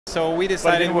So we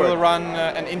decided we'll run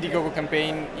an Indiegogo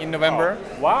campaign in November.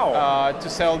 Oh, wow! To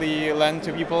sell the land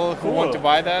to people who want to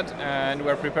buy that, and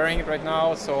we're preparing it right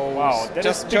now. So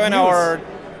just join our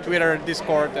Twitter,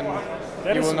 Discord, and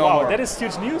you will know more. That is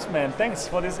huge news, man! Thanks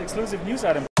for this exclusive news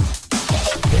item.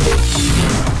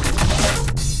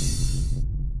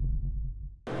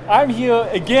 I'm here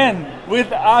again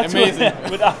with Artur,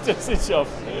 with Artur Sychov,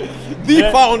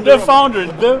 the founder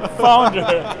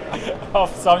of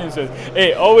Somnium Space.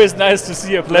 Hey, always nice to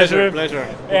see you. Pleasure.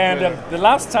 And the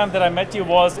last time that I met you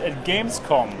was at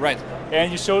Gamescom. Right.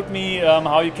 And you showed me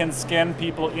how you can scan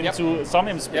people into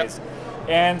Somnium Space.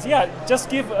 And yeah, just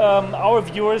give our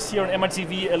viewers here on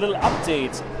MRTV a little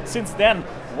update. Since then,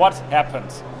 what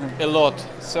happened? A lot.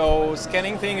 So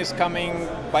scanning thing is coming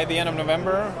by the end of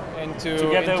November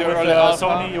together with early alpha.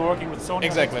 Sony. You're working with Sony.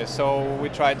 Exactly. So we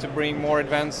try to bring more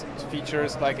advanced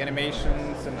features like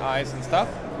animations and eyes and stuff.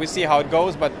 We see how it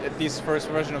goes, but this first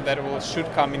version of that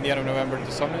should come in the end of November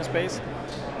to Somnium Space.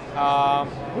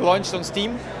 We launched on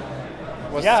Steam.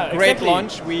 It was a great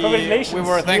launch. We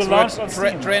were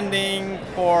trending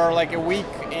for like a week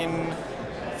in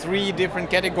 3 different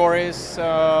categories,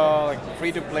 like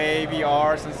free-to-play,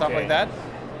 VRs and stuff like that.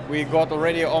 We got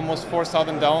already almost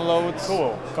 4,000 downloads.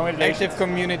 Cool. Congratulations. Active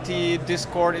community,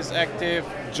 Discord is active.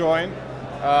 Join.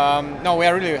 No, we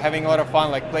are really having a lot of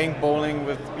fun, like playing bowling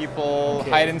with people,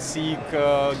 hide and seek,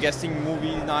 guessing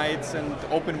movie nights and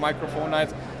open microphone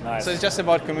nights. Nice. So it's just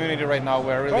about community right now.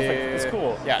 We're really Perfect. That's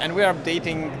cool. Yeah, and we are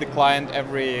updating the client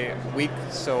every week.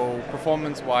 So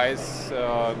performance-wise,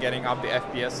 getting up the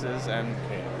FPSs and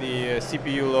the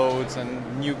CPU loads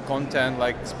and new content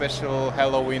like special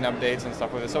Halloween updates and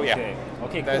stuff like that. So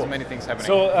there's many things happening.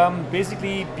 So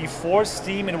basically, before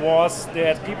Steam, it was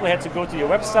that people had to go to your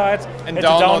website and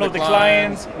download the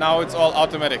client. Now it's all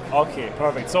automatic. Okay,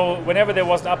 perfect. So whenever there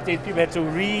was an update, people had to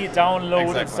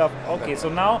re-download and stuff. Okay, so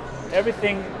now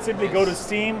everything simply go to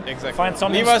Steam, find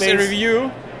Somnium Space. Leave us a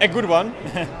review, a good one.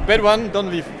 Bad one,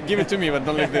 don't leave. Give it to me, but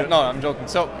don't leave it. No, I'm joking.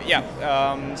 So yeah,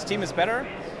 Steam is better,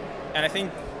 and I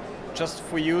think just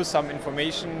for you some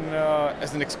information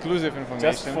as an exclusive information.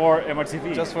 Just for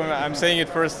MRTV. Just for I'm saying it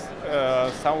first.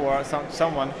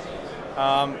 Someone.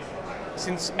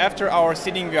 Since after our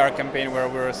Sitting VR campaign, where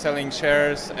we were selling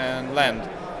shares and land,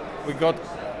 we got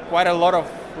quite a lot of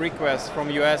requests from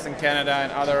US and Canada and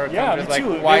other countries. Me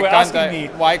too. Why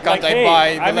can't I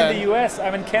buy the land? I'm in the US,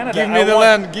 I'm in Canada. Give me the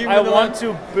land. I want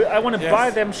to buy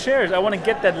them shares. I want to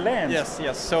get that land.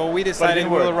 Yes. So we decided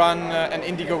we'll run an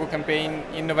Indiegogo campaign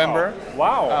in November.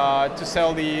 Wow. To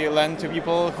sell the land to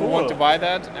people who want to buy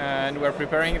that, and we're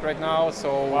preparing it right now.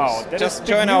 So just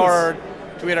join our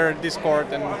Twitter,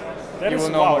 Discord, and you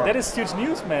will know more. That is huge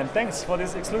news, man. Thanks for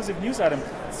this exclusive news item.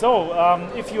 So,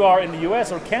 if you are in the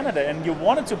US or Canada and you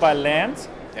wanted to buy land,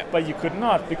 but you could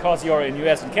not because you're in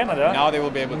US and Canada, now they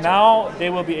will be able to. Now they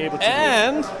will be able to.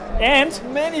 And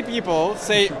many people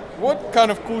say, what kind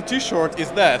of cool T-shirt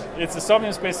is that? It's a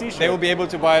Somnium Space T-shirt. They will be able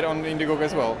to buy it on Indiegogo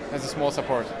as well as a small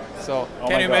support. So,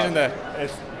 can you imagine that?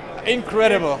 It's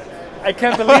incredible. I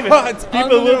can't believe it.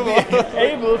 People will be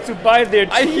able to buy their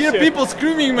T-shirt. I hear people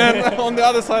screaming, man, on the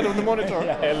other side of the monitor.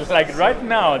 Like right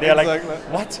now, they're like,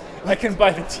 what? I can buy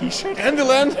the T-shirt? And the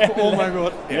land? Oh my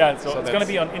god. So it's going to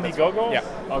be on Indiegogo?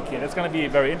 Okay, that's going to be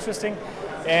very interesting.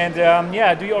 And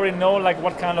do you already know like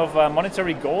what kind of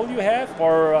monetary goal you have,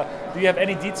 or do you have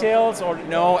any details? Or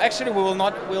no, actually we will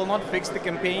not fix the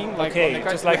campaign. Like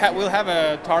we'll have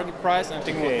a target price, and I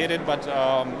think we'll hit it. But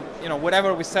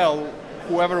whatever we sell,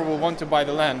 whoever will want to buy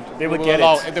the land, they will get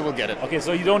it. They will get it. Okay,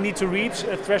 so you don't need to reach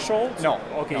a threshold? No.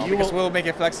 Okay, because we'll make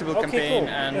a flexible campaign. Cool.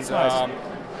 And that's nice.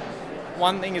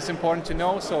 One thing is important to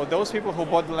know, so those people who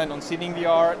bought the land on Sitting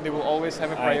VR, they will always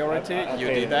have a priority. You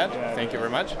did that. Thank you very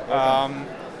much.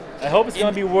 I hope it's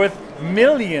going to be worth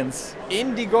millions.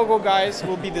 Indiegogo guys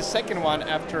will be the second one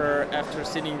after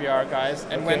Sitting VR guys.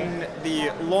 And when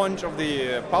the launch of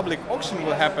the public auction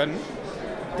will happen,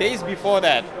 days before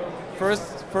that,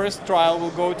 first trial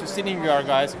will go to Sitting VR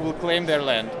guys who will claim their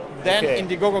land. Then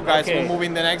Indiegogo guys will move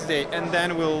in the next day, and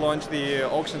then we'll launch the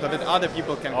auction so that other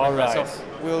people can claim it. So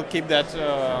we'll keep that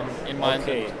in mind.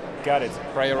 Okay, got it.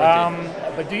 Priority.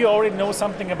 But do you already know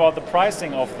something about the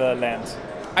pricing of the land?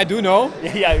 I do know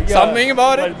something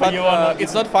about it, but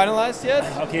it's not finalized yet.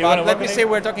 Okay, but let me say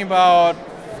we're talking about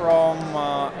from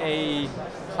a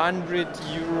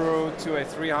 €100 to a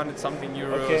 300 something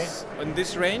euros in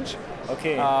this range.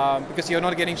 Okay. Because you're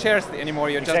not getting shares anymore,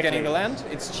 you're just getting the land.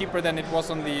 It's cheaper than it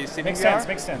was on the Sitting VR.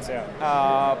 Makes sense,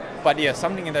 yeah. But yeah,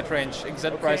 something in that range.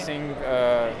 Exact pricing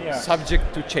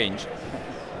subject to change.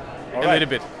 A little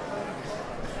bit.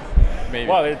 Maybe.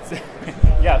 Well, it's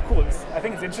yeah, cool. I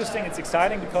think it's interesting. It's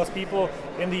exciting because people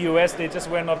in the US, they just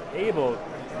were not able,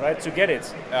 right, to get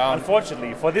it.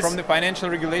 Unfortunately, for this from the financial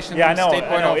regulation yeah, I know,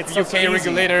 standpoint of it's UK so easy.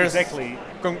 regulators. Exactly.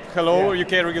 Hello, Yeah.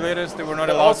 UK regulators. They were not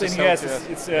But allowed also to in sell. US,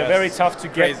 it's very tough to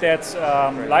get that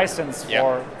license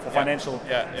for financial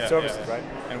services, right?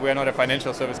 And we are not a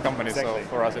financial service company, Exactly. so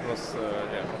for us it was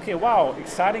Okay, wow,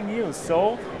 exciting news.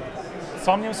 So,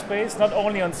 Somnium Space not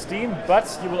only on Steam,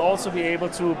 but you will also be able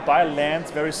to buy land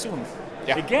very soon.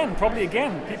 Yeah. Probably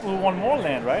again, people who want more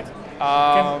land, right?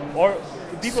 Or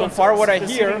people so far what I the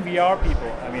hear, sitting VR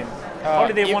people. I mean,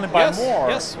 probably they want to buy more.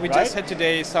 Yes, we right? just had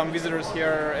today some visitors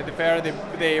here at the fair.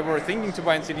 They were thinking to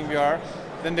buy in Sitting VR,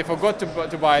 then they forgot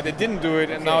to buy. They didn't do it,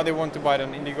 and now they want to buy it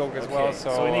on Indiegogo as well. So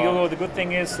Indiegogo, the good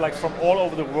thing is, like from all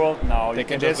over the world now, they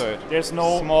can just do it. There's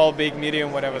no small, big,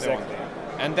 medium, whatever they want.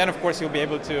 And then of course you'll be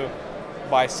able to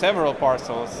buy several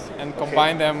parcels and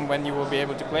combine them when you will be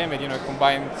able to claim it. You know,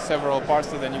 combine several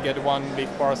parcels, then you get one big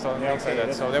parcel and things like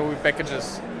that. So there will be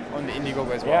packages on the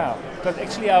Indiegogo as well. Yeah, because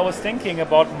actually I was thinking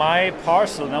about my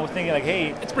parcel, and I was thinking like,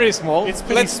 hey, it's pretty small. It's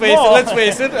pretty let's small. Let's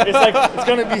face it. It's like it's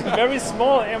going to be a very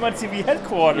small MRTV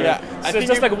headquarters. Yeah, so I think it's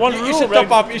just like one you room. should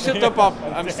top up. You should top up.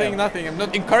 I'm Yeah. saying nothing. I'm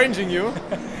not encouraging you.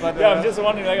 But yeah, I'm just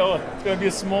wondering like, oh, it's going to be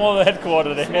a small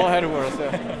headquarters there. Small headquarters.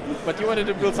 Yeah. But you wanted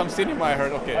to build some cinema, I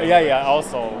heard. Okay. Yeah.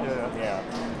 Also, yeah.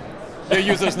 The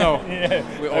users know.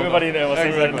 Everybody knows.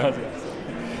 Exactly. Everybody knows. Yeah.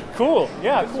 Cool.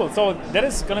 Yeah, cool. So that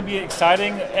is going to be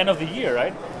exciting end of the year,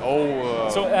 right?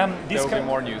 So there will be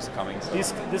more news coming. So.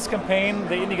 This campaign,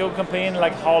 the Indiegogo campaign,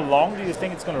 like how long do you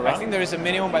think it's going to run? I think there is a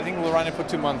minimum. I think we'll run it for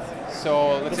 2 months.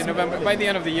 So let's say November. By the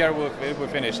end of the year, we'll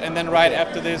finish. And then right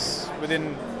after this,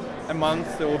 within a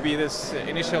month, there will be this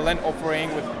initial land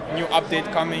offering with new update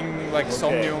coming, like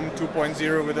Somnium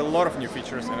 2.0, with a lot of new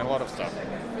features and a lot of stuff.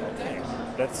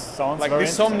 That sounds like very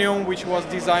the Somnium, which was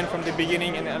designed from the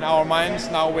beginning in our minds.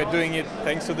 Now we're doing it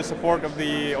thanks to the support of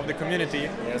the community.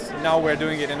 Yes. Now we're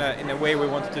doing it in a way we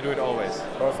wanted to do it always.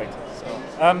 Perfect.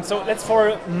 So let's for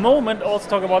a moment also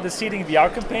talk about the Seeding VR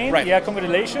campaign. Right. Yeah,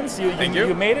 congratulations. Thank you.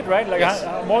 You made it, right? Like yes.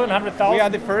 More than 100,000. We are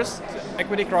the first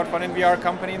equity crowdfunding VR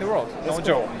company in the world. That's no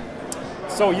joke.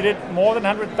 So you did more than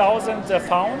 100,000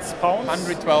 pounds?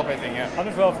 112, I think. Yeah.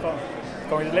 112 pounds.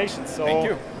 Congratulations. So thank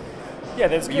you. Yeah,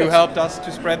 that's good. You helped us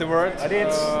to spread the word. I did,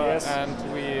 yes. And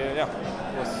we, it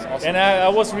was awesome. And I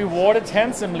was rewarded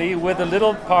handsomely with a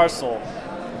little parcel.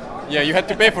 Yeah, you had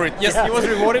to pay for it. Yes, he was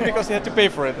rewarded because he had to pay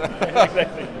for it. Exactly.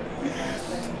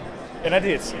 And I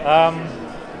did.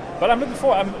 But I'm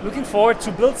looking forward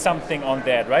to build something on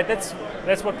that, right? That's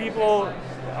what people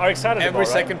are excited Every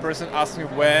about. second person asks me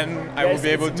when I will be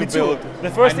able to build. The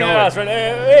first thing I ask, right?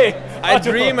 Hey, I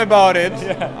dream about it.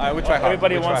 Yeah. I will try hard.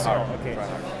 Everybody wants to know. Okay.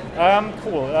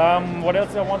 Cool. What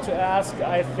else do I want to ask?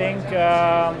 I think,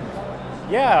 I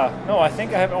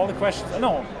think I have all the questions.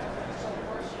 No.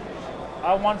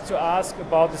 I want to ask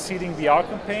about the Seeding VR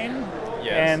campaign.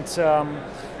 Yes. And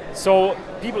so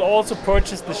people also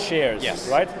purchase the shares, yes.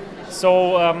 right?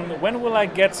 So when will I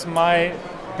get my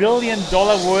 $1 billion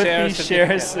worthy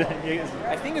shares?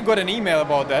 I think I got an email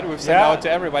about that. We've sent out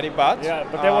to everybody, but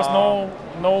there was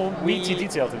no meaty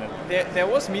details in it. There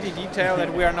was meaty detail that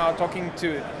we are now talking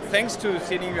to. Thanks to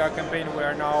Seeding VR campaign, we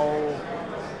are now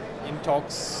in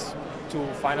talks to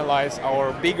finalize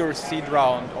our bigger seed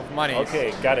round of money.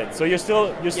 Okay, got it. So you're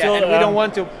still, and we don't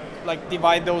want to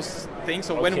divide those things.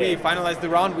 So when we finalize the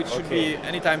round, which should be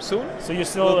anytime soon. So you're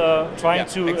still trying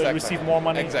to receive more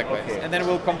money? Exactly. Okay. And then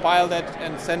we'll compile that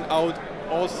and send out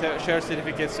all share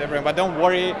certificates to everyone. But don't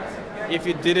worry, if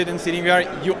you did it in Seeding VR,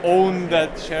 you own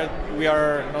that share. We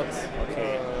are not...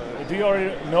 Do you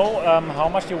already know how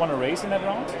much you want to raise in that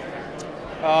round?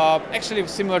 Actually,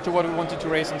 similar to what we wanted to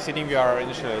raise in Seeding VR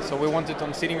initially. So we wanted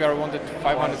on Seeding VR, we wanted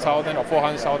 500,000 or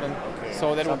 400,000. Okay.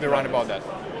 So that would be around about that.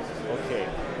 Okay.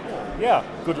 Yeah,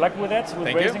 good luck with that,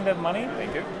 with raising that money.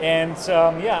 Thank you. And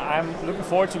I'm looking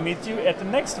forward to meet you at the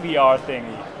next VR thing.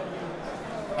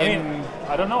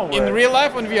 I don't know. In real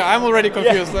life on VR, I'm already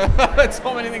confused. Yeah.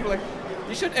 So many things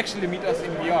you should actually meet us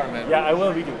in VR, man. Yeah, I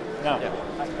will. We do. No,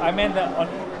 I meant that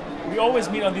we always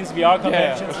meet on these VR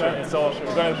conventions, right? So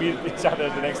we're going to meet each other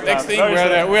the next time. Next thing, we're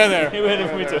there. We're there.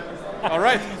 Me too. All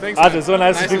right. Thanks. Artur, so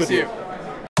nice to speak with you.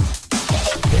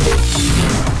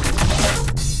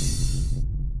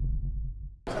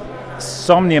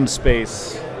 Somnium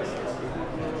Space.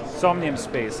 Somnium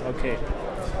Space, okay.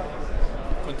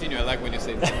 Continue, I like when you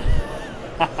say that.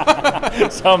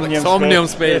 Somnium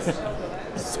Space.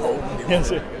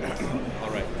 Somnium.